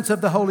presence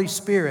of the Holy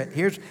Spirit,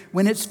 here's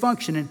when it's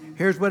functioning,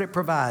 here's what it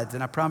provides,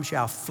 and I promise you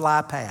I'll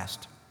fly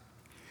past.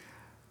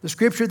 The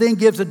Scripture then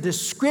gives a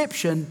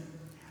description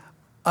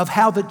of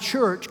how the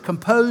church,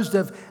 composed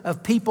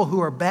of people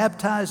who are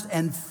baptized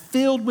and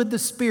filled with the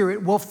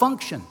Spirit, will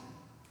function,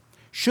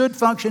 should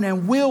function,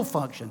 and will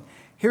function.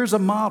 Here's a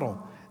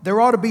model. There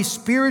ought to be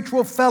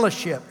spiritual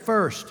fellowship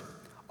first.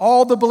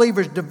 All the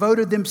believers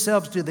devoted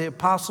themselves to the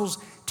apostles'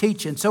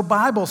 teaching, so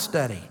Bible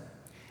study,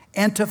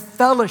 and to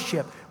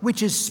fellowship,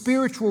 which is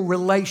spiritual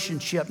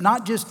relationship,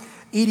 not just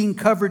eating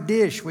covered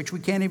dish, which we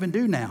can't even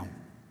do now,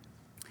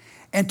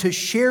 and to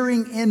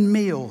sharing in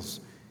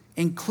meals,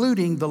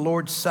 including the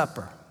Lord's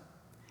Supper,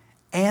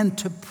 and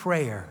to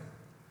prayer.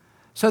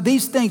 So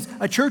these things,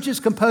 a church is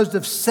composed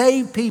of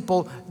saved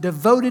people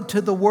devoted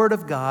to the Word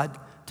of God,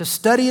 to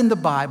studying the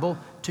Bible,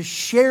 to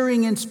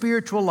sharing in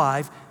spiritual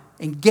life,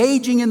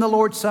 engaging in the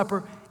Lord's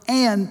Supper,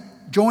 and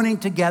joining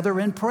together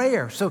in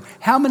prayer. So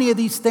how many of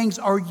these things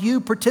are you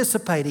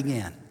participating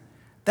in?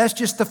 That's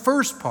just the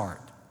first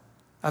part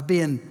of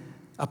being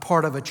a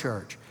part of a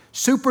church.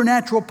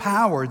 Supernatural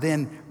power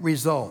then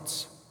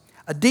results.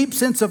 A deep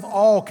sense of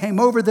awe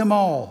came over them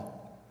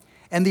all,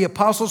 and the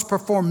apostles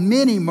performed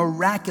many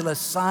miraculous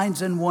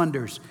signs and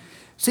wonders.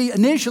 See,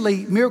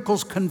 initially,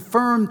 miracles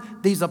confirmed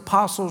these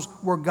apostles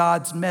were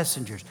God's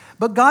messengers,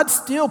 but God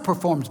still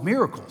performs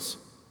miracles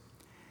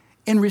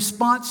in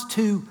response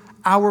to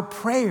our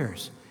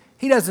prayers.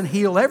 He doesn't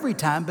heal every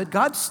time, but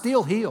God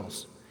still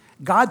heals.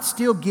 God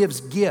still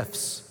gives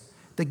gifts.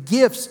 The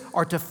gifts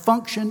are to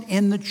function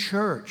in the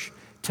church,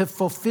 to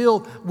fulfill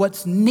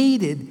what's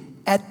needed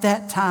at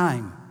that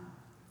time.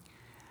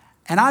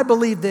 And I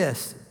believe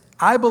this.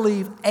 I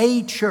believe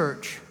a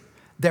church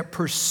that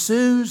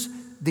pursues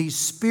these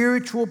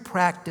spiritual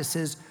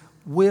practices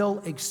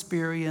will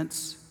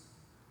experience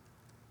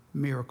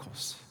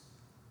miracles.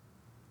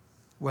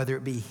 Whether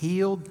it be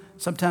healed,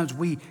 sometimes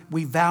we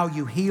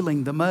value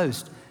healing the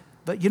most.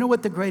 But you know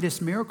what the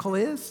greatest miracle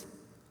is?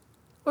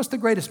 What's the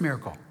greatest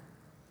miracle?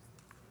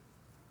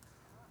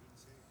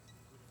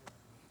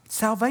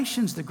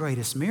 Salvation's the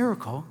greatest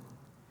miracle.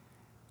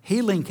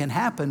 Healing can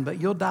happen, but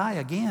you'll die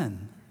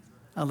again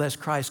unless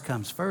Christ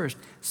comes first.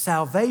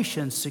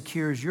 Salvation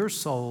secures your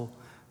soul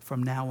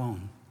from now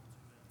on.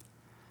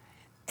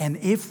 And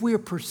if we're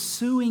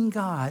pursuing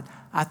God,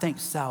 I think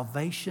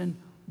salvation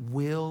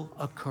will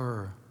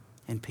occur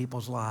in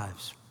people's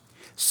lives.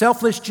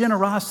 Selfless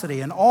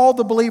generosity, and all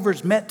the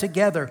believers met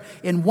together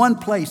in one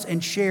place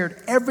and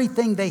shared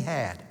everything they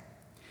had.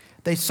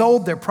 They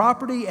sold their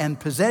property and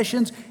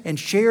possessions and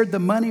shared the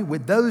money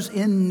with those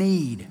in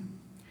need.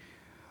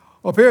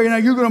 Well, Perry, now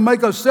you're going to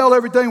make us sell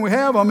everything we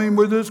have? I mean,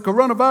 with this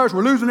coronavirus,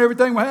 we're losing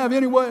everything we have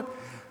anyway.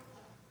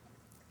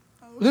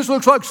 This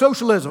looks like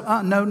socialism.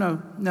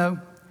 No.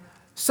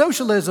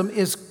 Socialism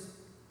is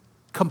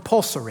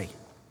compulsory,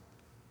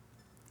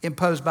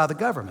 imposed by the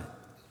government.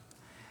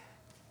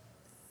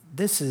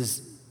 This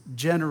is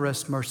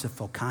generous,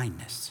 merciful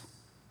kindness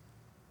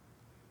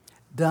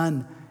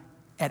done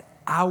at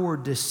our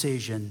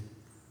decision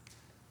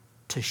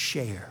to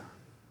share.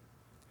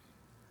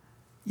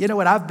 You know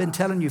what I've been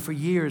telling you for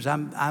years?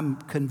 I'm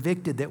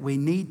convicted that we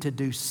need to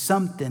do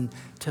something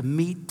to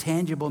meet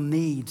tangible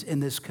needs in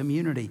this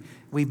community.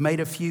 We've made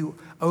a few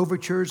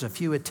overtures, a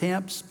few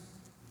attempts.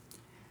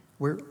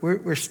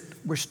 We're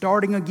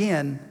starting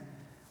again.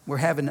 We're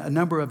having a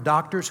number of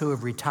doctors who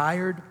have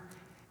retired.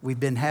 We've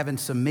been having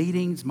some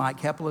meetings. Mike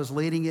Heppel is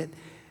leading it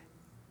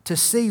to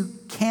see,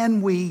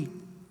 can we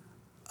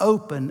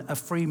open a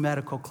free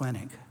medical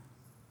clinic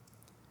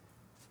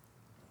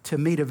to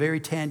meet a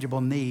very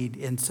tangible need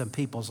in some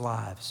people's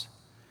lives.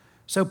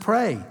 So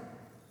pray,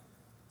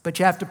 but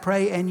you have to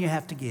pray and you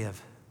have to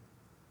give.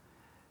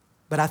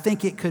 But I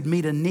think it could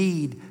meet a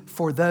need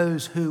for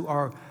those who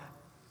are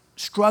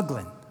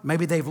struggling.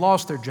 Maybe they've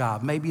lost their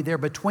job. Maybe they're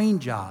between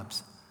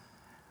jobs.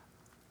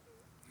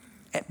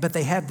 But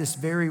they have this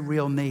very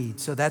real need.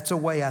 So that's a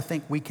way I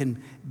think we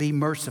can be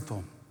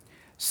merciful.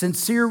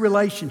 Sincere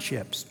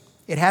relationships.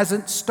 It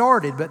hasn't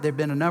started, but there have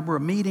been a number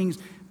of meetings.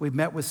 We've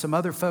met with some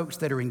other folks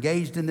that are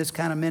engaged in this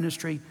kind of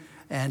ministry.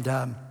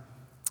 And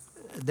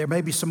there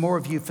may be some more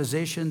of you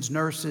physicians,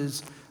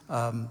 nurses,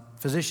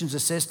 physician's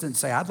assistants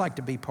say, I'd like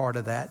to be part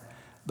of that.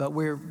 But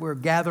we're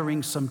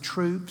gathering some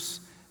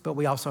troops, but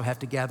we also have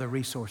to gather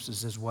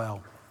resources as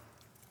well.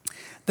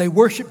 They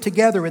worshiped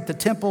together at the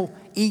temple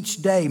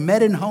each day,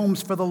 met in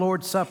homes for the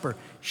Lord's Supper,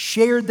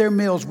 shared their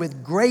meals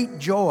with great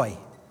joy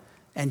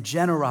and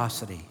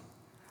generosity,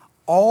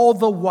 all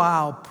the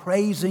while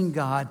praising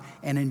God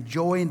and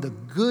enjoying the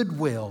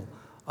goodwill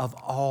of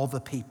all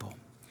the people.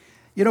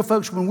 You know,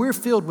 folks, when we're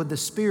filled with the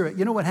Spirit,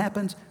 you know what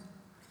happens?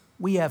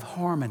 We have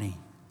harmony.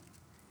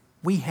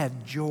 We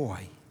have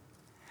joy.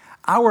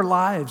 Our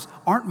lives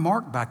aren't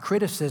marked by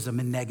criticism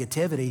and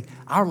negativity.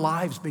 Our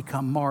lives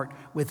become marked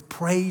with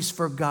praise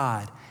for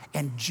God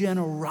and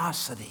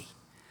generosity.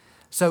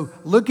 So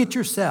look at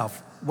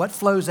yourself. What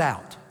flows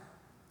out?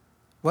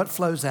 What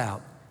flows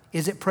out?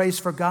 Is it praise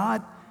for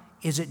God?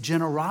 Is it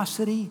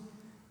generosity?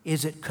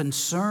 Is it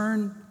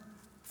concern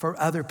for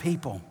other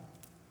people?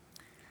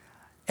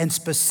 And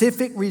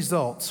specific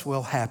results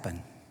will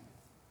happen.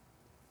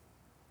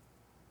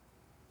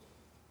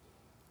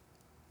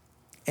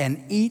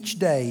 And each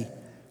day,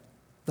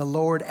 the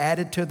Lord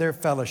added to their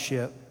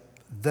fellowship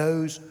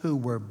those who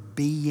were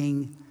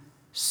being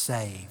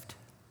saved.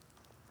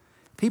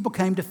 People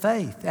came to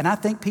faith, and I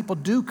think people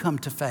do come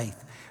to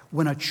faith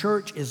when a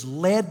church is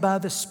led by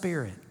the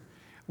Spirit,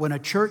 when a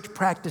church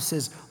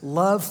practices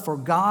love for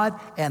God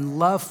and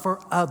love for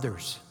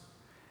others,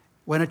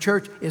 when a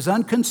church is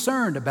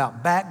unconcerned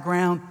about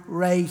background,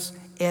 race,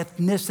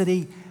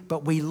 ethnicity,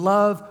 but we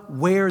love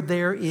where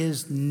there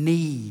is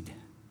need.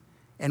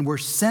 And we're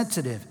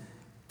sensitive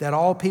that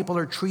all people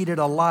are treated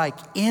alike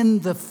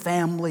in the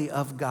family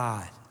of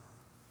God.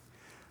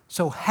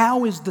 So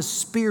how is the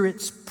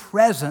Spirit's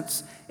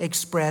presence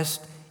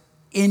expressed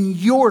in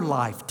your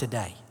life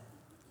today?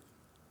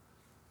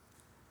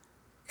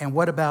 And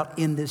what about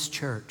in this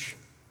church?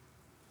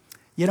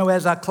 You know,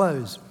 as I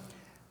close,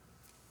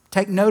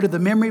 take note of the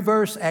memory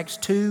verse, Acts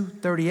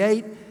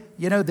 2:38.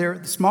 You know,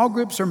 small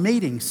groups are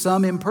meeting,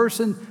 some in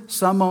person,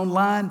 some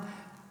online.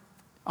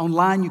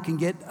 Online, you can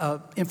get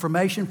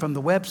information from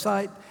the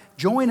website.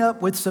 Join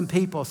up with some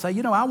people. Say,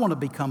 you know, I want to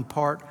become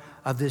part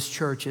of this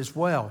church as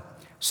well.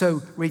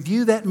 So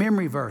review that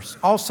memory verse.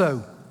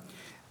 Also,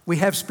 we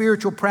have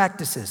spiritual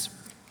practices.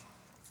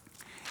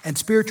 And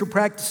spiritual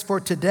practice for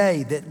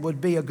today that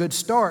would be a good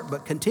start,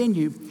 but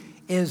continue,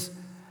 is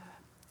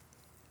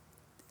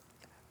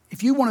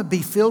if you want to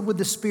be filled with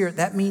the Spirit,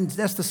 that means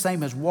that's the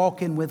same as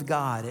walking with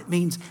God. It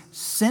means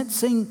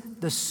sensing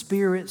the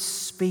Spirit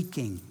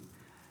speaking,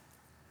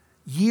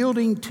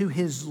 yielding to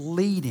His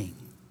leading.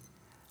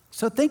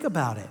 So think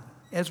about it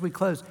as we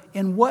close.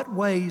 In what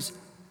ways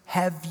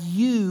have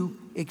you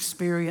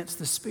experienced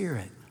the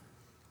Spirit?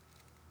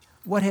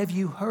 What have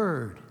you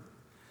heard?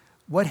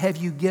 What have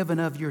you given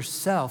of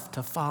yourself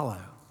to follow?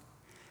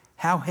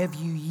 How have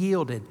you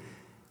yielded?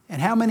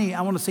 And how many,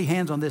 I want to see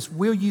hands on this,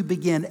 will you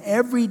begin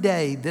every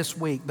day this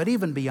week, but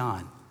even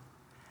beyond,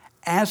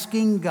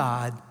 asking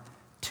God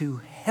to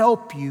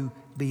help you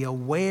be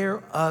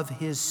aware of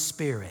His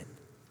Spirit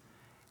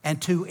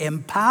and to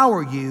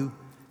empower you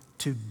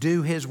to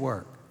do His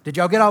work. Did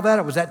y'all get all that,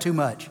 or was that too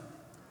much?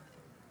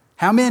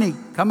 How many?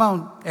 Come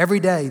on, every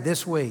day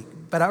this week.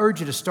 But I urge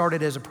you to start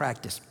it as a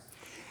practice.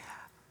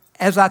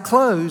 As I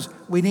close,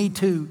 we need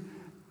to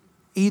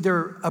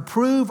either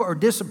approve or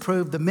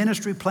disapprove the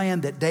ministry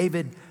plan that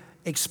David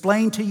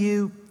explained to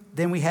you.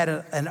 Then we had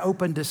an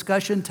open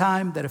discussion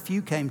time that a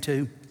few came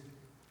to.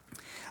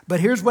 But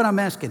here's what I'm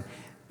asking.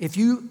 If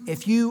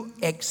you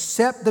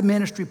accept the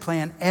ministry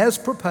plan as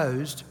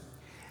proposed,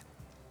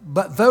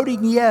 but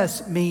voting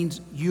yes means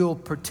you'll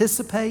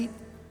participate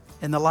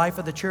in the life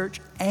of the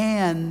church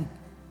and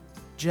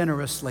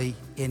generously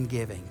in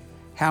giving.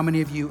 How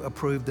many of you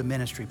approve the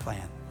ministry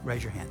plan?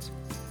 Raise your hands.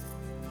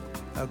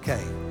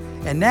 Okay.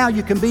 And now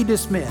you can be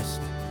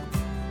dismissed.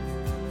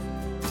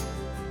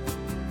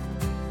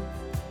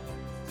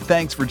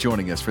 Thanks for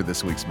joining us for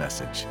this week's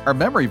message. Our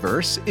memory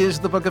verse is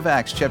the book of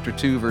Acts, chapter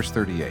 2, verse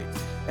 38.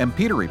 And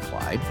Peter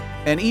replied,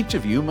 "And each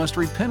of you must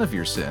repent of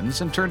your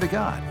sins and turn to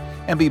God,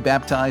 and be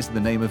baptized in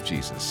the name of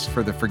Jesus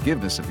for the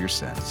forgiveness of your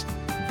sins.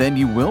 Then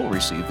you will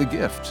receive the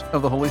gift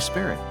of the Holy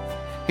Spirit."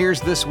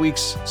 Here's this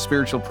week's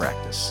spiritual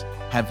practice.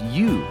 Have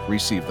you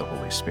received the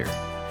Holy Spirit?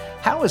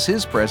 How is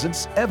His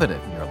presence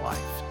evident in your life?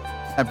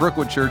 At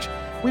Brookwood Church,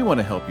 we want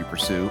to help you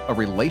pursue a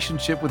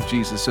relationship with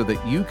Jesus so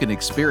that you can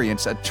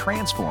experience a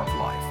transformed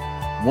life.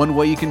 One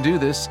way you can do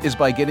this is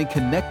by getting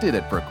connected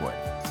at Brookwood.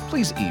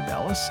 Please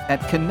email us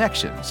at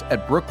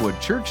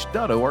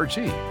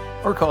connections@brookwoodchurch.org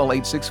or call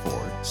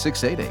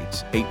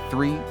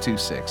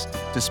 864-688-8326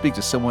 to speak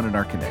to someone in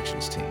our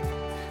Connections team.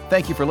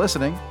 Thank you for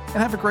listening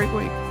and have a great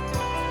week.